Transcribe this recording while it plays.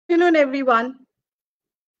afternoon, everyone,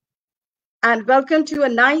 and welcome to a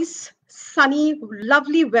nice, sunny,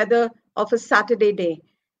 lovely weather of a Saturday day.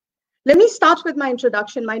 Let me start with my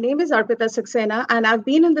introduction. My name is Arpita Saxena, and I've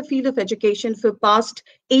been in the field of education for past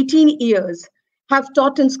 18 years, have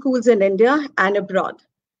taught in schools in India and abroad.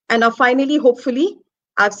 And now finally, hopefully,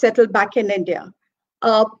 I've settled back in India.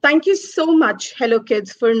 Thank you so much, Hello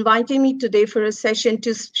Kids, for inviting me today for a session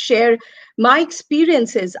to share my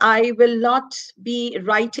experiences. I will not be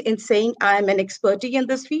right in saying I'm an expertise in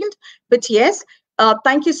this field, but yes,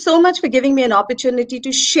 thank you so much for giving me an opportunity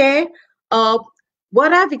to share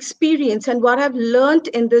what I've experienced and what I've learned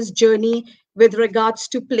in this journey with regards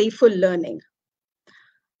to playful learning.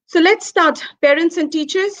 So let's start. Parents and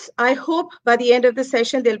teachers, I hope by the end of the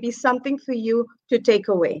session, there'll be something for you to take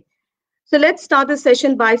away. So let's start the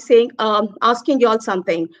session by saying, asking you all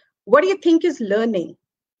something. What do you think is learning?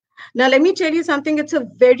 Now, let me tell you something. It's a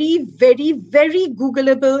very, very, very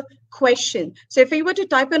Googleable question. So if you were to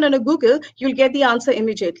type in on a Google, you'll get the answer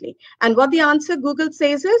immediately. And what the answer Google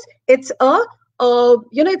says is, it's a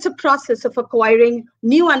process of acquiring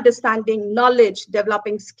new understanding, knowledge,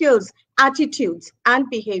 developing skills, attitudes, and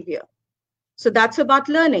behavior. So that's about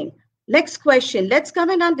learning. Next question. Let's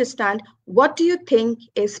come and understand, what do you think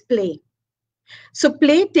is play? So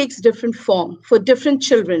play takes different form for different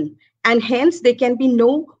children, and hence there can be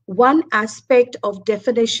no one aspect of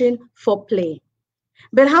definition for play.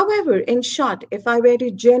 But however, in short, if I were to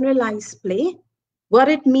generalize play, what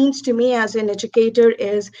it means to me as an educator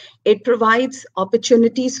is it provides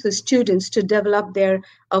opportunities for students to develop their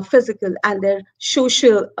physical and their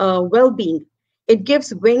social well-being. It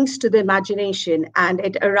gives wings to the imagination, and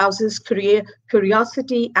it arouses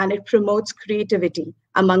curiosity, and it promotes creativity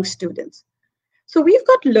among students. So we've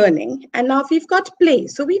got learning, and now we've got play.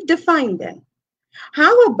 So we've defined them.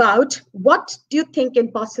 How about, what do you think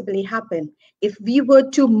can possibly happen if we were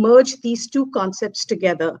to merge these two concepts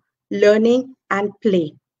together, learning and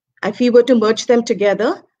play? If we were to merge them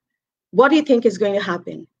together, what do you think is going to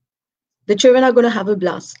happen? The children are going to have a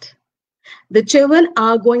blast. The children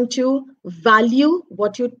are going to value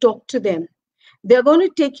what you talk to them. They're going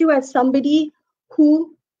to take you as somebody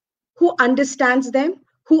who understands them,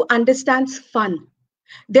 who understands fun.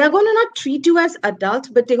 They're going to not treat you as adults,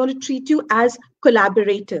 but they're going to treat you as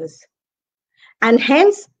collaborators. And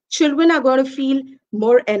hence, children are going to feel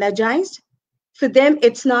more energized. For them,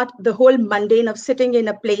 it's not the whole mundane of sitting in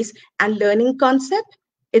a place and learning concept.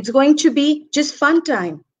 It's going to be just fun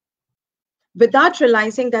time, without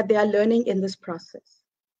realizing that they are learning in this process.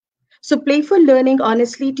 So playful learning,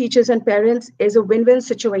 honestly, teachers and parents, is a win-win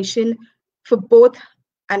situation for both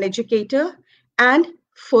an educator and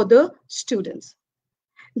for the students.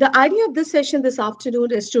 The idea of this session this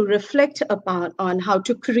afternoon is to reflect on how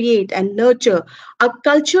to create and nurture a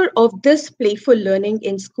culture of this playful learning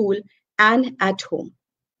in school and at home.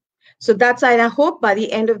 So that's it. I hope by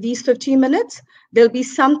the end of these 15 minutes, there'll be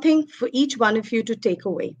something for each one of you to take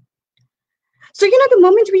away. So, the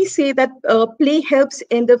moment we say that play helps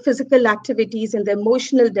in the physical activities and the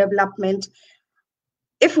emotional development,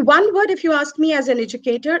 if you ask me as an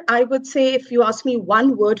educator, I would say, if you ask me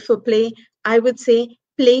one word for play, I would say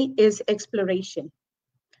play is exploration.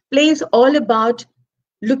 Play is all about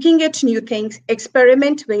looking at new things,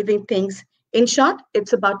 experimenting things. In short,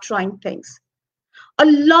 it's about trying things. A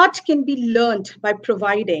lot can be learned by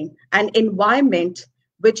providing an environment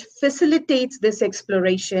which facilitates this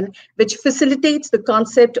exploration, which facilitates the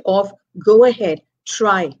concept of go ahead,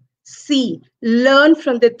 try, see, learn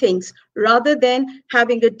from the things, rather than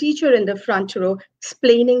having a teacher in the front row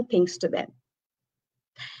explaining things to them.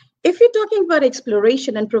 If you're talking about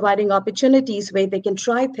exploration and providing opportunities where they can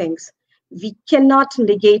try things, we cannot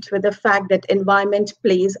negate with the fact that environment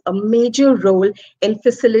plays a major role in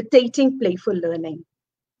facilitating playful learning.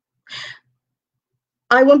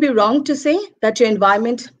 I won't be wrong to say that your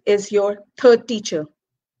environment is your third teacher.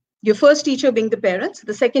 Your first teacher being the parents.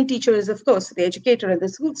 The second teacher is, of course, the educator in the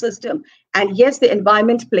school system. And yes, the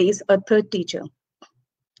environment plays a third teacher.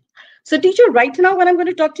 So teacher, right now, when I'm going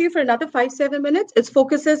to talk to you for another 5-7 minutes, it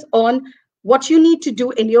focuses on what you need to do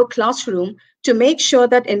in your classroom to make sure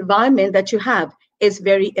that environment that you have is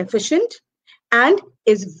very efficient and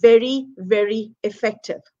is very, very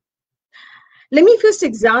effective. Let me first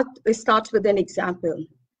start with an example.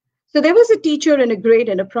 So there was a teacher in a grade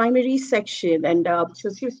in a primary section, and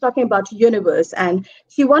she was talking about universe, and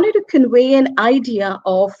she wanted to convey an idea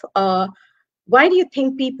of why do you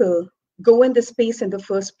think people go in the space in the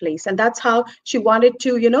first place? And that's how she wanted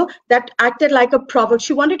to, that acted like a provoke.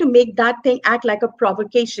 She wanted to make that thing act like a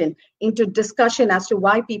provocation into discussion as to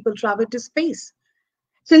why people travel to space.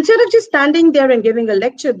 So instead of just standing there and giving a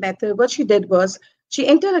lecture method, what she did was She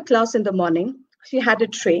entered her class in the morning. She had a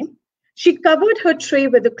tray. She covered her tray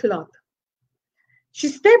with a cloth. She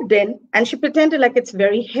stepped in and she pretended like it's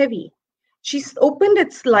very heavy. She opened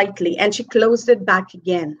it slightly and she closed it back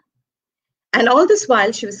again. And all this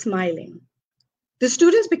while she was smiling. The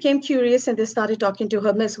students became curious and they started talking to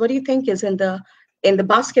her. Miss, what do you think is in the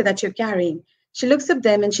basket that you're carrying? She looks at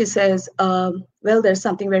them and she says, well, there's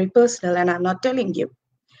something very personal and I'm not telling you.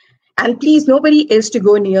 And please, nobody is to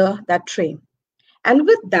go near that tray. And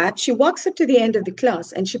with that, she walks up to the end of the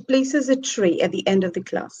class and she places a tray at the end of the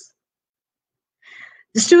class.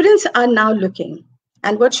 The students are now looking.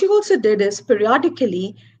 And what she also did is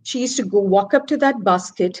periodically, she used to go walk up to that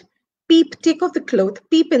basket, peep, take off the cloth,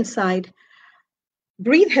 peep inside,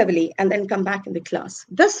 breathe heavily, and then come back in the class.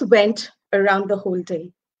 This went around the whole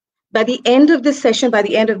day. By the end of the session, by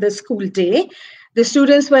the end of the school day, the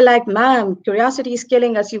students were like, ma'am, curiosity is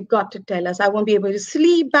killing us. You've got to tell us. I won't be able to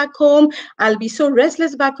sleep back home. I'll be so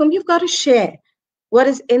restless back home. You've got to share what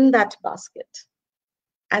is in that basket.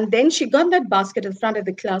 And then she got that basket in front of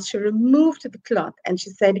the class. She removed the cloth and she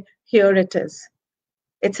said, here it is.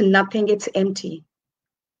 It's nothing, it's empty.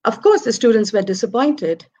 Of course, the students were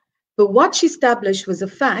disappointed. But what she established was the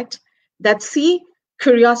fact that, see,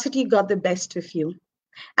 curiosity got the best of you.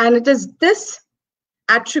 And it is this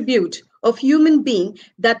attribute of human being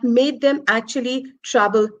that made them actually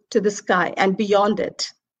travel to the sky and beyond it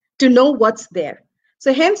to know what's there.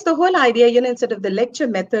 So hence the whole idea, instead of the lecture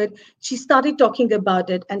method, she started talking about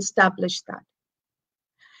it and established that.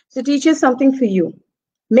 So teachers, something for you.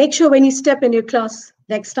 Make sure when you step in your class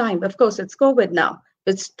next time, of course, it's COVID now,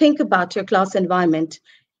 but think about your class environment.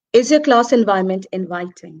 Is your class environment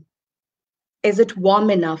inviting? Is it warm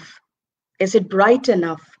enough? Is it bright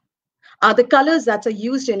enough? Are the colors that are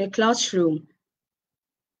used in your classroom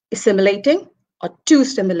stimulating or too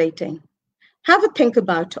stimulating? Have a think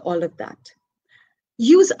about all of that.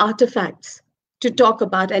 Use artifacts to talk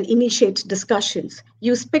about and initiate discussions.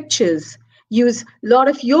 Use pictures. Use a lot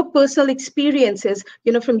of your personal experiences,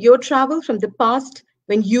 from your travel, from the past,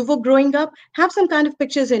 when you were growing up. Have some kind of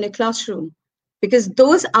pictures in your classroom, because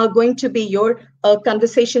those are going to be your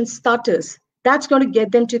conversation starters. That's going to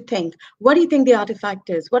get them to think, what do you think the artifact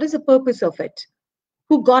is? What is the purpose of it?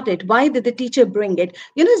 Who got it? Why did the teacher bring it?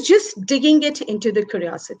 Just digging it into the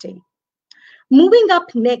curiosity. Moving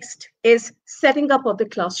up next is setting up of the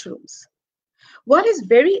classrooms. What is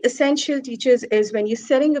very essential, teachers, is when you're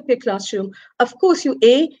setting up your classroom, of course, you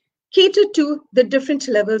cater to the different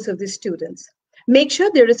levels of the students. Make sure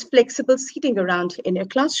there is flexible seating around in your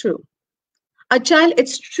classroom. A child,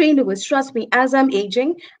 it's strenuous. Trust me, as I'm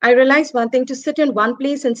aging, I realize one thing: to sit in one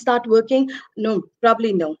place and start working, no,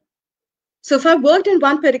 probably no. So if I worked in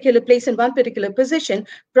one particular place, in one particular position,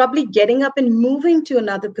 probably getting up and moving to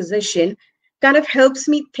another position kind of helps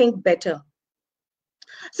me think better.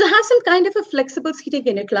 So have some kind of a flexible seating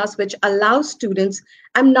in your class, which allows students,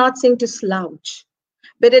 I'm not saying to slouch,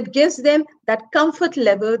 but it gives them that comfort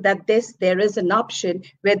level that there is an option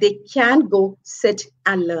where they can go sit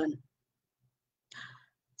and learn.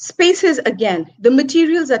 Spaces, again, the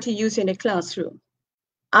materials that you use in a classroom,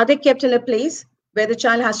 are they kept in a place where the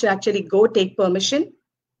child has to actually go take permission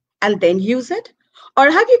and then use it? Or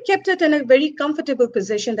have you kept it in a very comfortable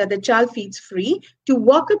position that the child feels free to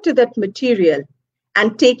walk up to that material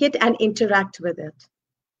and take it and interact with it?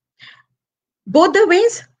 Both the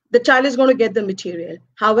ways, the child is going to get the material.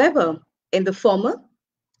 However, in the former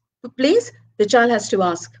place, the child has to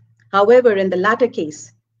ask. However, in the latter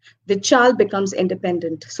case, the child becomes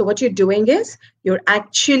independent. So what you're doing is you're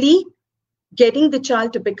actually getting the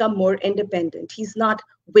child to become more independent. He's not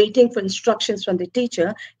waiting for instructions from the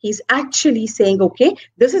teacher. He's actually saying, okay,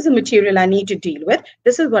 this is a material I need to deal with.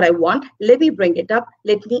 This is what I want. Let me bring it up.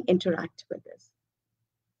 Let me interact with this.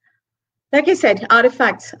 Like I said,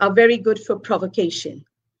 artifacts are very good for provocation.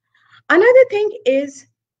 Another thing is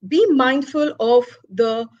be mindful of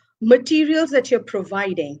the materials that you're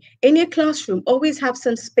providing. In your classroom, always have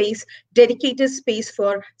some space, dedicated space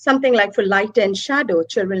for something like for light and shadow.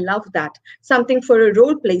 Children love that. Something for a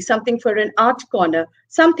role play, something for an art corner,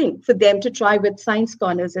 something for them to try with science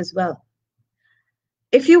corners as well.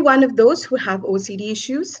 If you're one of those who have OCD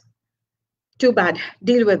issues, too bad,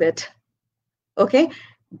 deal with it. Okay,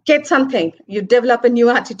 get something, you develop a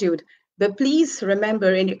new attitude. But please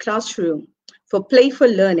remember, in your classroom, for playful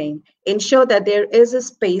learning, ensure that there is a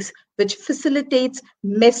space which facilitates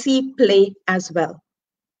messy play as well.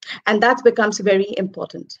 And that becomes very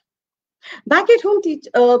important. Back at home,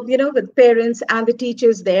 with parents and the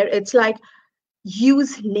teachers there, it's like,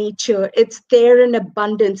 use nature. It's there in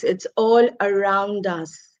abundance. It's all around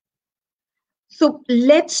us. So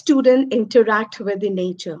let students interact with the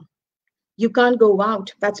nature. You can't go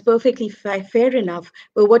out. That's perfectly fair enough.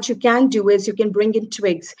 But what you can do is you can bring in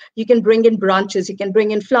twigs, you can bring in branches, you can bring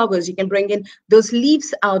in flowers, you can bring in those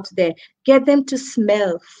leaves out there. Get them to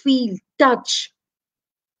smell, feel, touch,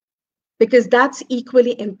 because that's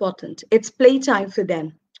equally important. It's playtime for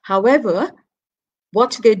them. However,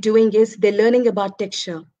 what they're doing is they're learning about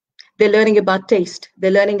texture, they're learning about taste,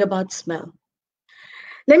 they're learning about smell.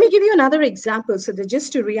 Let me give you another example, so that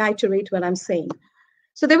just to reiterate what I'm saying.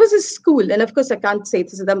 So there was a school, and of course I can't say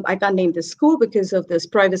this, I can't name the school because of this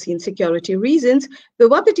privacy and security reasons. But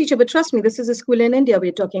what the teacher, but trust me, this is a school in India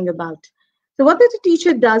we're talking about. So what the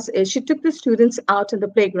teacher does is she took the students out in the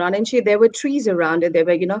playground, and there were trees around and there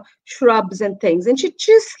were, shrubs and things, and she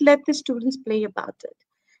just let the students play about it.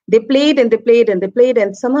 They played and they played and they played,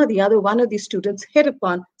 and somehow the other one of these students hit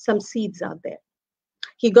upon some seeds out there.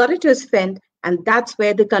 He got it to his friend, and that's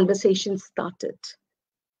where the conversation started.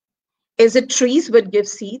 Is it trees would give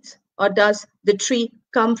seeds, or does the tree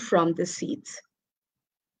come from the seeds?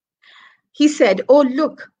 He said, oh,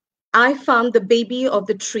 look, I found the baby of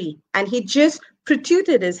the tree. And he just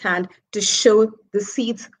protruded his hand to show the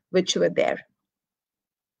seeds which were there.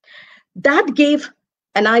 That gave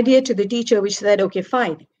an idea to the teacher, which said, okay,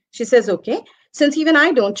 fine. She says, okay, since even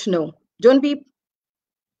I don't know, don't be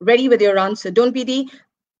ready with your answer. Don't be the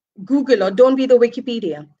Google or don't be the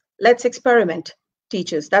Wikipedia. Let's experiment,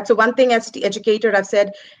 teachers. That's the one thing as the educator I've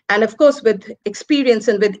said. And of course, with experience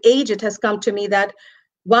and with age, it has come to me that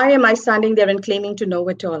why am I standing there and claiming to know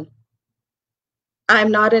it all? I'm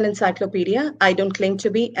not an encyclopedia. I don't claim to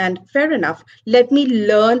be, and fair enough. Let me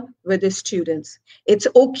learn with the students. It's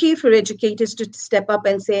okay for educators to step up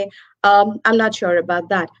and say, I'm not sure about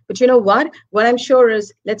that. But you know what? What I'm sure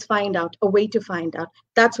is let's find out, a way to find out.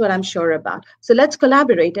 That's what I'm sure about. So let's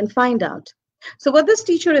collaborate and find out. So what this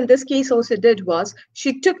teacher in this case also did was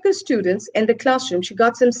she took the students in the classroom, she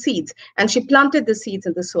got some seeds and she planted the seeds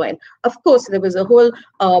in the soil. Of course, there was a whole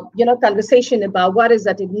conversation about what is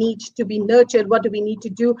that it needs to be nurtured, what do we need to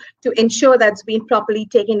do to ensure that's been properly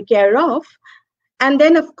taken care of. And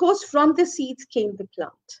then, of course, from the seeds came the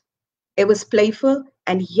plant. It was playful,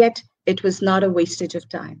 and yet it was not a wastage of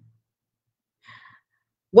time.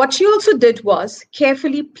 What she also did was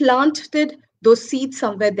carefully planted those seeds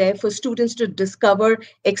somewhere there for students to discover,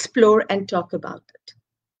 explore, and talk about it.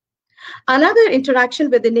 Another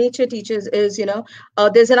interaction with the nature teachers is,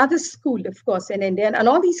 there's another school, of course, in India, and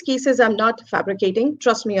all these cases I'm not fabricating,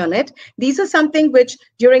 trust me on it. These are something which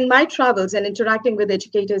during my travels and interacting with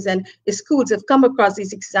educators and schools have come across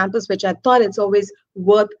these examples, which I thought it's always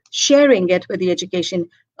worth sharing it with the education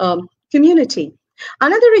community.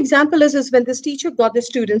 Another example is when this teacher got the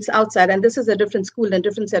students outside, and this is a different school and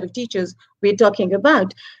different set of teachers we're talking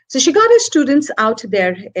about. So she got her students out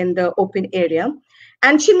there in the open area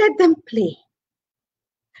and she let them play.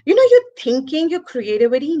 Your thinking, your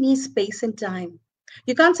creativity needs space and time.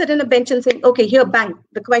 You can't sit in a bench and say, okay, here, bang,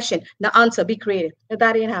 the question, now answer, be creative. No,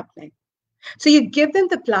 that ain't happening. So you give them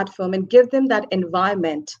the platform and give them that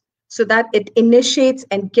environment so that it initiates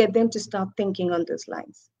and get them to start thinking on those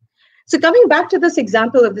lines. So coming back to this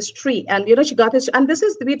example of this tree, and she got this, and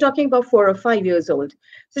we're talking about 4 or 5 years old.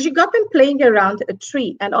 So she got them playing around a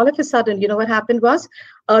tree, and all of a sudden, what happened was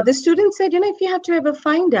the student said, if you have to ever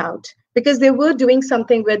find out, because they were doing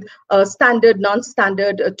something with standard,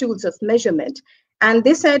 non-standard tools of measurement. And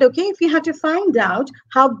they said, okay, if you had to find out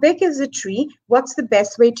how big is a tree, what's the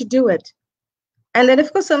best way to do it? And then,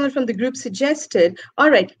 of course, someone from the group suggested, all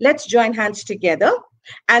right, let's join hands together.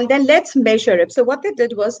 And then let's measure it. So what they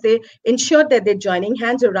did was they ensured that they're joining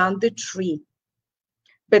hands around the tree.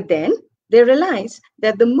 But then they realized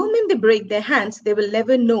that the moment they break their hands, they will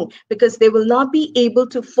never know because they will not be able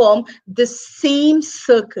to form the same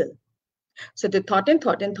circle. So they thought and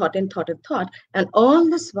thought and thought and thought and thought. And all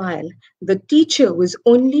this while, the teacher was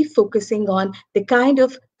only focusing on the kind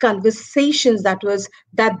of conversations that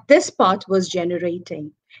this part was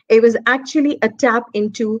generating. It was actually a tap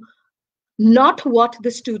into not what the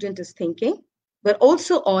student is thinking, but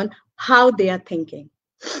also on how they are thinking.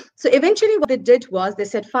 So eventually what they did was they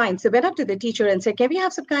said, fine. So went up to the teacher and said, can we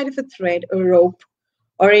have some kind of a thread, a rope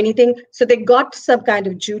or anything? So they got some kind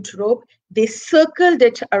of jute rope. They circled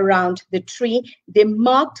it around the tree. They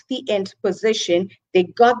marked the end position. They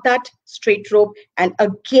got that straight rope and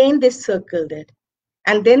again they circled it.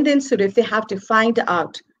 And then so if they have to find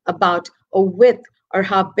out about a width or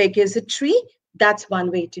how big is a tree, that's one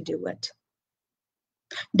way to do it.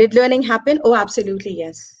 Did learning happen? Oh, absolutely,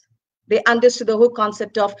 yes. They understood the whole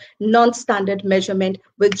concept of non-standard measurement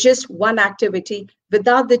with just one activity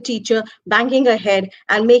without the teacher banging ahead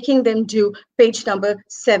and making them do page number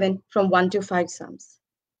 7 from 1 to 5 sums.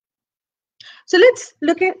 So let's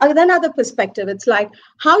look at another perspective. It's like,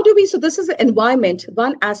 how do we, so this is the environment,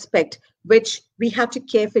 one aspect which we have to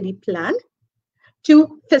carefully plan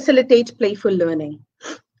to facilitate playful learning.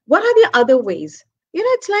 What are the other ways?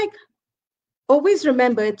 It's like, always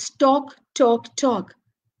remember, it's talk, talk, talk.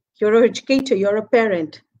 You're an educator, you're a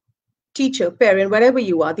parent, teacher, parent, whatever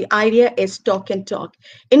you are. The idea is talk and talk.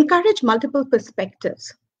 Encourage multiple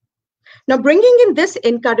perspectives. Now, bringing in this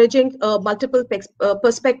encouraging multiple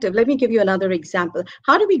perspective, let me give you another example.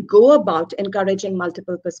 How do we go about encouraging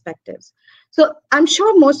multiple perspectives? So I'm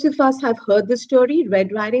sure most of us have heard the story,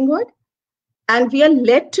 Red Riding Hood, and we are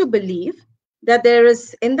led to believe that there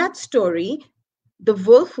is, in that story, the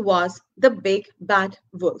wolf was the big bad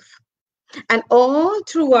wolf. And all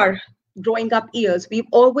through our growing up years, we've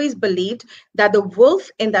always believed that the wolf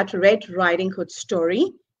in that Red Riding Hood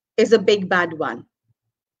story is a big bad one.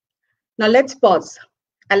 Now let's pause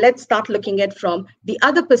and let's start looking at from the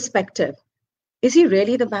other perspective. Is he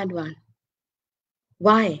really the bad one?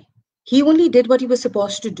 Why? He only did what he was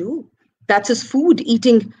supposed to do. That's his food,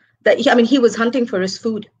 eating. He was hunting for his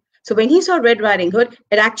food. So when he saw Red Riding Hood,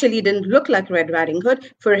 it actually didn't look like Red Riding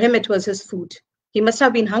Hood. For him, it was his food. He must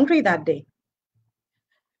have been hungry that day.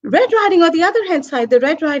 Red Riding, on the other hand side, the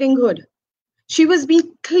Red Riding Hood, she was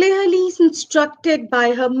being clearly instructed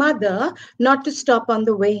by her mother not to stop on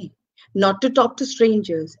the way, not to talk to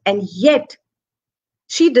strangers, and yet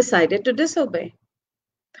she decided to disobey.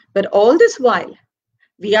 But all this while,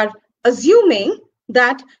 we are assuming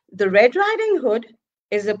that the Red Riding Hood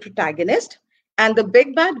is the protagonist and the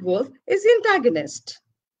big bad wolf is the antagonist.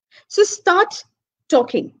 So start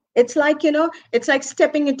talking. It's like, it's like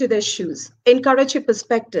stepping into their shoes. Encourage your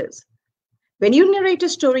perspectives. When you narrate a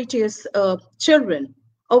story to your children,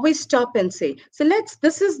 always stop and say, so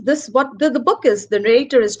what the book is, the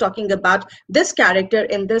narrator is talking about this character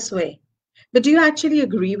in this way. But do you actually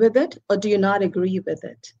agree with it or do you not agree with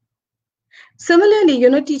it?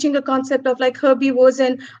 Similarly, teaching a concept of like herbivores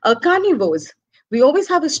and carnivores. We always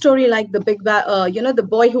have a story like the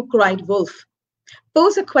boy who cried wolf.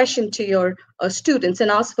 Pose a question to your students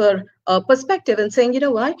and ask for a perspective and saying,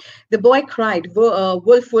 why? The boy cried, wolf,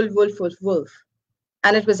 wolf, wolf, wolf, wolf.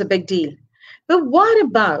 And it was a big deal. But what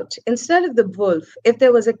about, instead of the wolf, if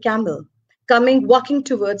there was a camel walking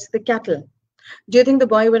towards the cattle? Do you think the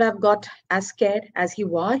boy would have got as scared as he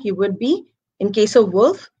would be in case of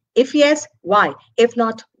wolf? If yes, why? If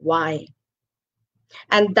not, why?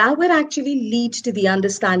 And that would actually lead to the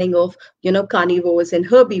understanding of, carnivores and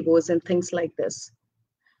herbivores and things like this.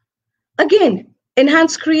 Again,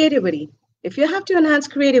 enhance creativity. If you have to enhance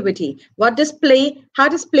creativity, how does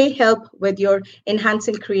play help with your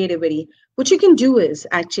enhancing creativity? What you can do is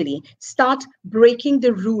actually start breaking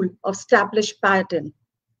the rule of established pattern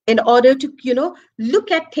in order to,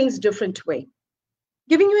 look at things different way.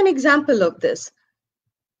 Giving you an example of this.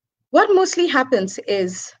 What mostly happens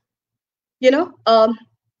is,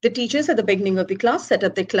 the teachers at the beginning of the class set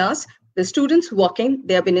up the class, the students walking,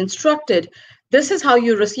 they have been instructed, this is how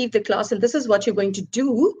you receive the class and this is what you're going to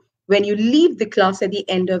do when you leave the class at the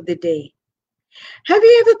end of the day. Have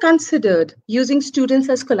you ever considered using students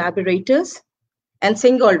as collaborators and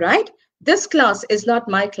saying, all right, this class is not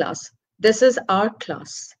my class, this is our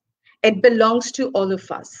class. It belongs to all of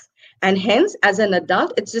us. And hence, as an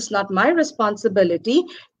adult, it's just not my responsibility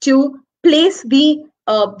to place the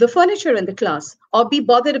furniture in the class or be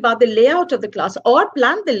bothered about the layout of the class or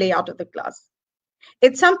plan the layout of the class.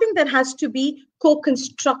 It's something that has to be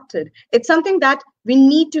co-constructed. It's something that we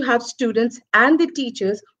need to have students and the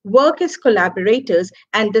teachers work as collaborators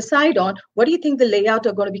and decide on what do you think the layout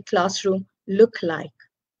of going to be classroom look like.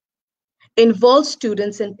 Involve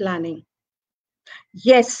students in planning.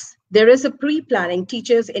 Yes, there is a pre-planning.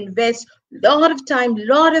 Teachers invest a lot of time,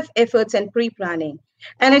 lot of efforts in pre-planning.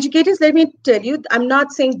 And educators, let me tell you, I'm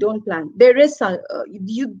not saying don't plan. There is a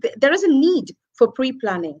need for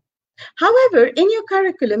pre-planning. However, in your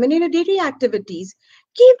curriculum and in your daily activities,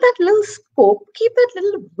 keep that little scope, keep that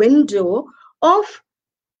little window of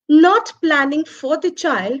not planning for the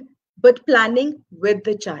child, but planning with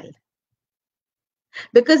the child.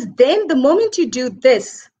 Because then the moment you do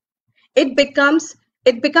this, it becomes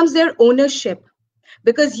their ownership,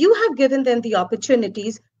 because you have given them the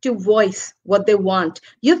opportunities to voice what they want.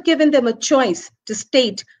 You've given them a choice to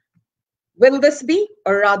state, will this be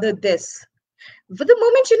or rather this? For the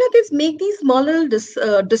moment, they make these smaller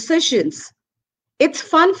decisions, it's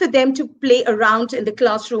fun for them to play around in the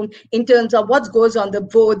classroom in terms of what goes on the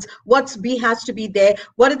boards, what has to be there,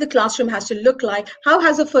 what the classroom has to look like, how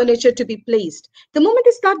has the furniture to be placed. The moment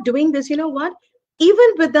they start doing this, even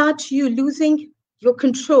without you losing your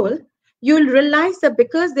control, you'll realize that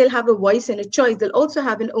because they'll have a voice and a choice, they'll also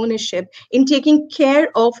have an ownership in taking care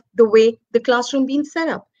of the way the classroom being set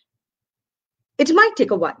up. It might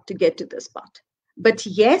take a while to get to this part. But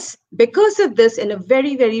yes, because of this, in a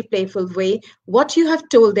very, very playful way, what you have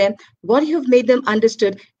told them, what you have made them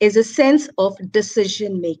understood is a sense of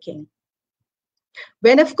decision making.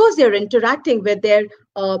 When, of course, they're interacting with their,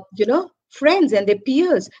 friends and their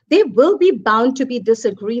peers, they will be bound to be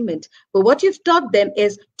disagreement. But what you've taught them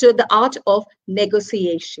is to the art of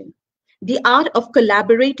negotiation, the art of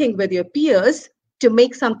collaborating with your peers to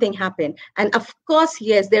make something happen. And of course,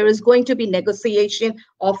 yes, there is going to be negotiation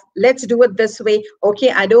of let's do it this way.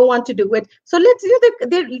 Okay, I don't want to do it. So let's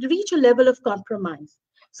they reach a level of compromise.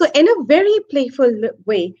 So in a very playful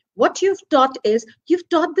way, what you've taught is you've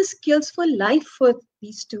taught the skills for life for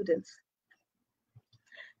these students.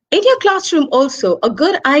 In your classroom also, a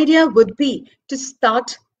good idea would be to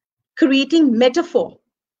start creating metaphor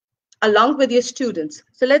along with your students.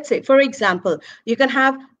 So let's say, for example, you can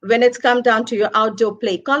have, when it's come down to your outdoor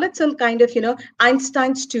play, call it some kind of,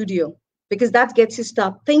 Einstein studio, because that gets you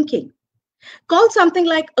start thinking. Call something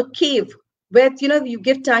like a cave, where, you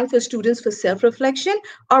give time for students for self-reflection.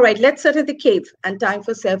 All right, let's sit at the cave and time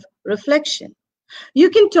for self-reflection. You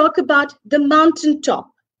can talk about the mountaintop.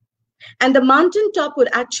 And the mountaintop would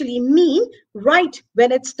actually mean right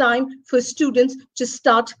when it's time for students to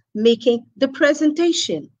start making the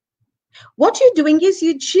presentation. What you're doing is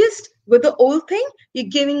you just, with the old thing, you're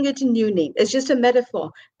giving it a new name. It's just a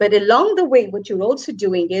metaphor. But along the way, what you're also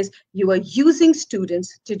doing is you are using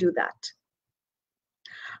students to do that.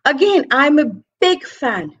 Again, I'm a big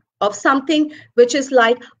fan of something which is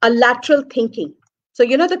like a lateral thinking. So,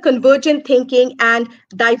 the convergent thinking and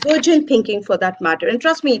divergent thinking for that matter. And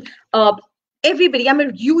trust me, everybody, I'm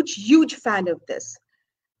a huge, huge fan of this.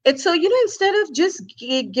 It's so, instead of just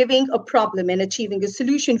giving a problem and achieving a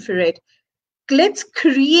solution for it, let's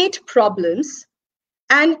create problems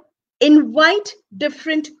and invite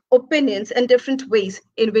different opinions and different ways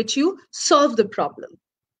in which you solve the problem.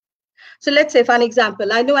 So let's say, for an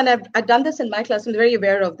example, I know, and I've done this in my class, I'm very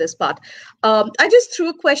aware of this part. I just threw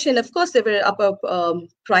a question, of course, they were upper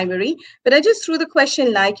primary, but I just threw the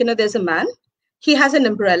question like, there's a man, he has an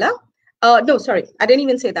umbrella. No, sorry, I didn't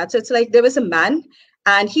even say that. So it's like there was a man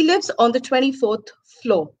and he lives on the 24th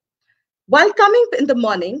floor. While coming in the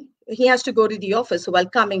morning, he has to go to the office. So while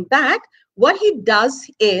coming back, what he does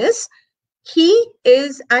is he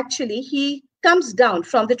comes down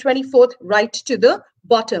from the 24th right to the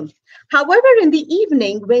bottom. However, in the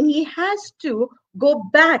evening, when he has to go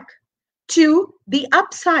back to the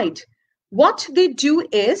upside, what they do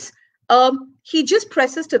is he just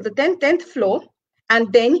presses to the 10th floor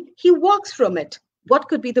and then he walks from it. What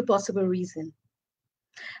could be the possible reason?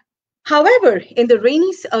 However, in the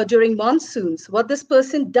rainy, during monsoons, what this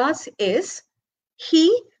person does is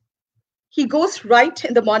he goes right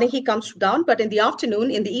in the morning, he comes down, but in the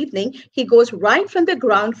afternoon, in the evening, he goes right from the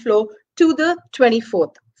ground floor to the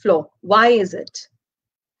 24th floor. Why is it?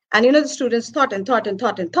 And the students thought, and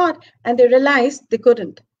they realized they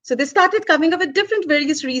couldn't. So they started coming up with different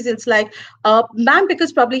various reasons, like, ma'am,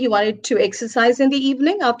 because probably he wanted to exercise in the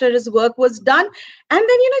evening after his work was done. And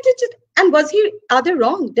then, are they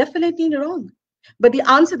wrong? Definitely wrong. But the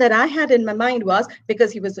answer that I had in my mind was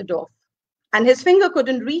because he was a dwarf. And his finger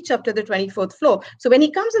couldn't reach up to the 24th floor. So when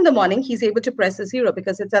he comes in the morning, he's able to press a 0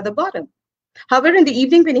 because it's at the bottom. However, in the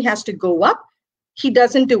evening, when he has to go up, he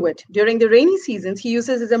doesn't do it. During the rainy seasons, he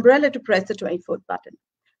uses his umbrella to press the 24th button.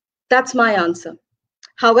 That's my answer.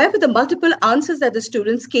 However, the multiple answers that the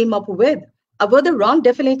students came up with, were they wrong?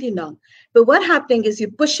 Definitely not. But what happening is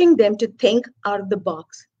you're pushing them to think out of the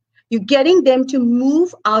box. You're getting them to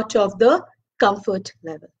move out of the comfort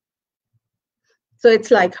level. So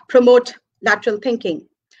it's like promote lateral thinking,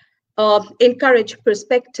 encourage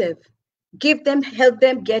perspective, help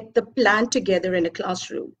them get the plan together in a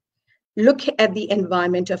classroom. Look at the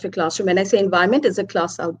environment of a classroom. When I say environment, is a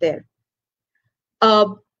class out there.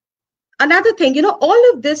 Another thing,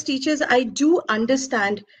 all of this, teachers, I do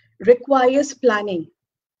understand, requires planning.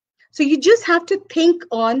 So you just have to think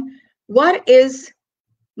on what is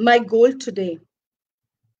my goal today?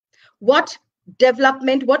 What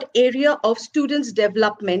development, what area of students'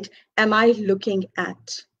 development am I looking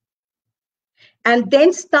at? And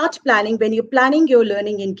then start planning. When you're planning your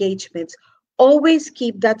learning engagements, always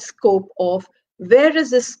keep that scope of where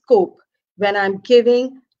is the scope when I'm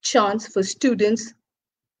giving chance for students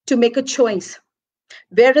to make a choice.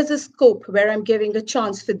 Where is the scope where I'm giving a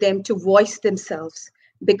chance for them to voice themselves?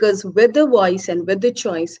 Because with the voice and with the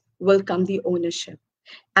choice will come the ownership.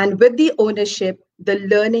 And with the ownership, the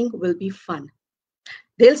learning will be fun.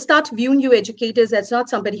 They'll start viewing you educators as not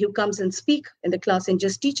somebody who comes and speak in the class and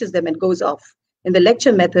just teaches them and goes off in the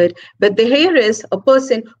lecture method, but here is a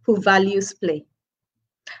person who values play.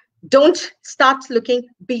 Don't start looking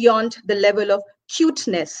beyond the level of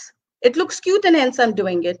cuteness. It looks cute and hence I'm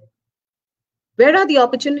doing it. Where are the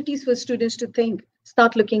opportunities for students to think?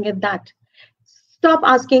 Start looking at that. Stop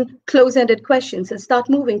asking close-ended questions and start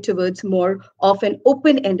moving towards more of an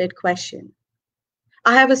open-ended question.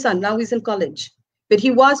 I have a son, now he's in college, but he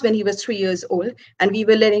was when he was 3 years old and we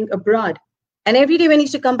were living abroad. And every day when he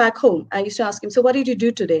used to come back home, I used to ask him, so what did you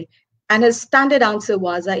do today? And his standard answer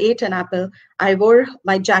was, I ate an apple, I wore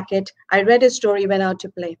my jacket, I read a story, went out to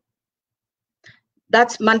play.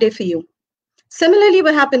 That's Monday for you. Similarly,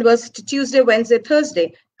 what happened was Tuesday, Wednesday,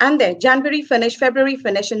 Thursday, and then January finished, February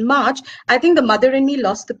finished, in March, I think the mother in me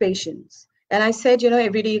lost the patience. And I said,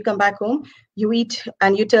 every day you come back home, you eat,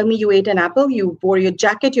 and you tell me you ate an apple, you wore your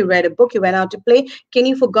jacket, you read a book, you went out to play. Can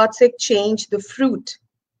you, for God's sake, change the fruit?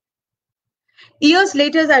 Years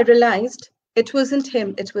later, I realized it wasn't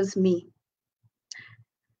him, it was me.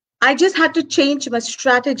 I just had to change my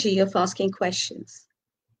strategy of asking questions.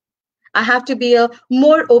 I have to be a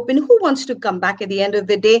more open. Who wants to come back at the end of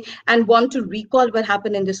the day and want to recall what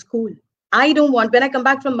happened in the school? I don't want, when I come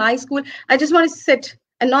back from my school, I just want to sit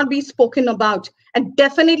and not be spoken about. And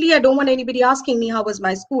definitely, I don't want anybody asking me, how was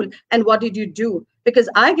my school and what did you do? Because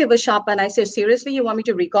I give a sharp and I say, seriously, you want me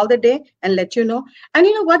to recall the day and let you know? And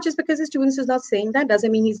you know what? Just because the student is not saying that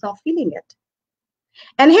doesn't mean he's not feeling it.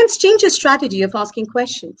 And hence change your strategy of asking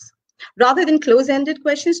questions. Rather than close-ended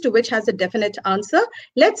questions to which has a definite answer,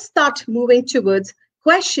 let's start moving towards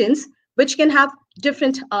questions which can have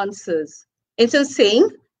different answers. Instead of saying,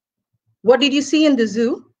 what did you see in the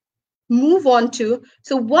zoo? Move on to,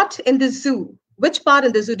 so what in the zoo? Which part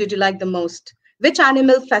in the zoo did you like the most? Which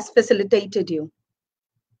animal facilitated you?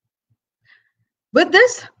 With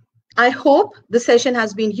this, I hope the session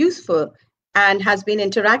has been useful and has been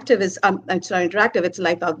interactive. It's not interactive, it's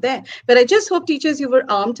life out there. But I just hope, teachers, you were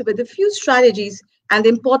armed with a few strategies and the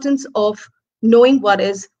importance of knowing what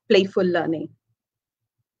is playful learning.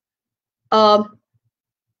 Are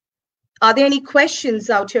there any questions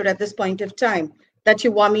out here at this point of time that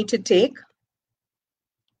you want me to take?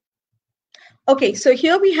 Okay, so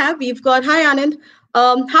here we've got, hi Anand,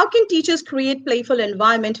 how can teachers create playful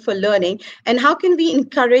environment for learning and how can we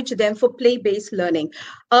encourage them for play-based learning?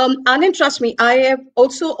 Anand, trust me, I am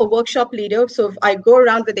also a workshop leader. So I go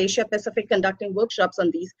around with Asia Pacific conducting workshops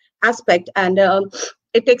on these aspects, and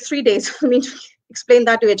it takes 3 days for me to explain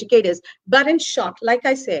that to educators. But in short, like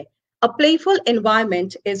I say, a playful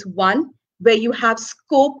environment is one where you have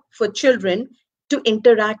scope for children to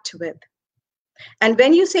interact with. And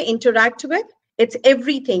when you say interact with, it's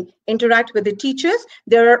everything. Interact with the teachers.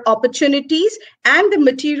 There are opportunities and the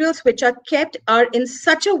materials which are kept are in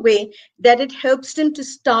such a way that it helps them to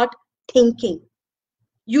start thinking.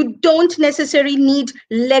 You don't necessarily need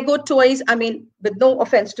Lego toys. I mean, with no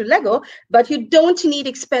offense to Lego, but you don't need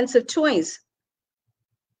expensive toys.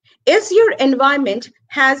 If your environment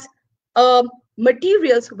has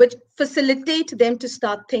materials which facilitate them to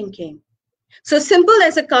start thinking. So simple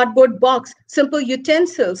as a cardboard box, simple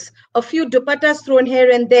utensils, a few dupattas thrown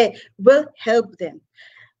here and there will help them.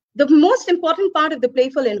 The most important part of the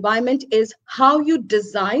playful environment is how you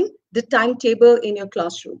design the timetable in your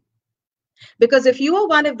classroom. Because if you are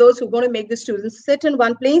one of those who are going to make the students sit in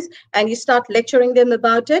one place and you start lecturing them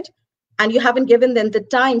about it, and you haven't given them the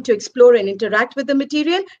time to explore and interact with the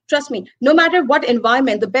material, trust me, no matter what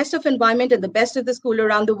environment, the best of environment and the best of the school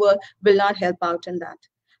around the world will not help out in that.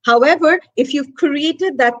 However, if you've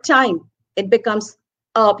created that time, it becomes,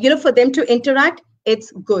 for them to interact,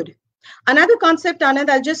 it's good. Another concept, Anand,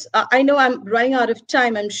 I know I'm running out of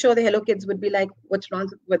time. I'm sure the Hello Kids would be like, what's wrong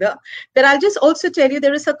with her? But I'll just also tell you,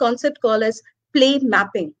 there is a concept called as play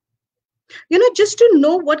mapping. Just to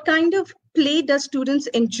know what kind of play does students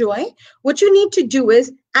enjoy, what you need to do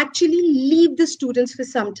is actually leave the students for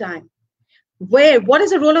some time. What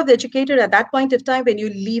is the role of the educator at that point of time when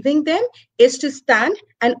you're leaving them is to stand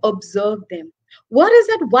and observe them. What is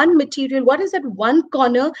that one material? What is that one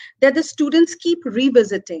corner that the students keep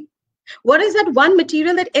revisiting? What is that one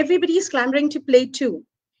material that everybody is clamoring to play to?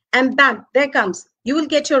 And bam, there comes. You will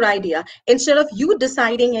get your idea. Instead of you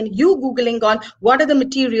deciding and you Googling on what are the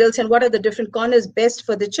materials and what are the different corners best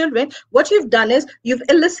for the children, what you've done is you've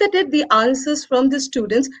elicited the answers from the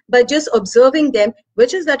students by just observing them,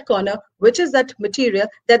 which is that corner, which is that material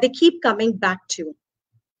that they keep coming back to.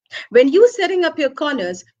 When you're setting up your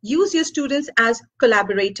corners, use your students as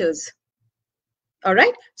collaborators. All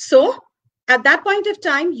right. So at that point of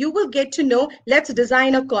time, you will get to know, let's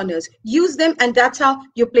design our corners, use them, and that's how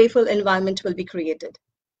your playful environment will be created.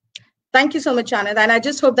 Thank you so much, Anand. And I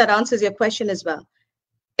just hope that answers your question as well.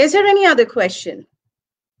 Is there any other question?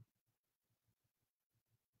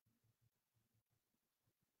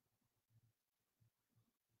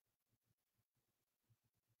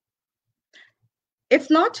 If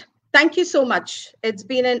not, thank you so much. It's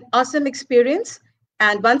been an awesome experience.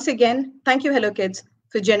 And once again, thank you, Hello Kids,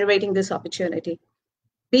 for generating this opportunity.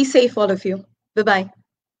 Be safe, all of you. Bye-bye.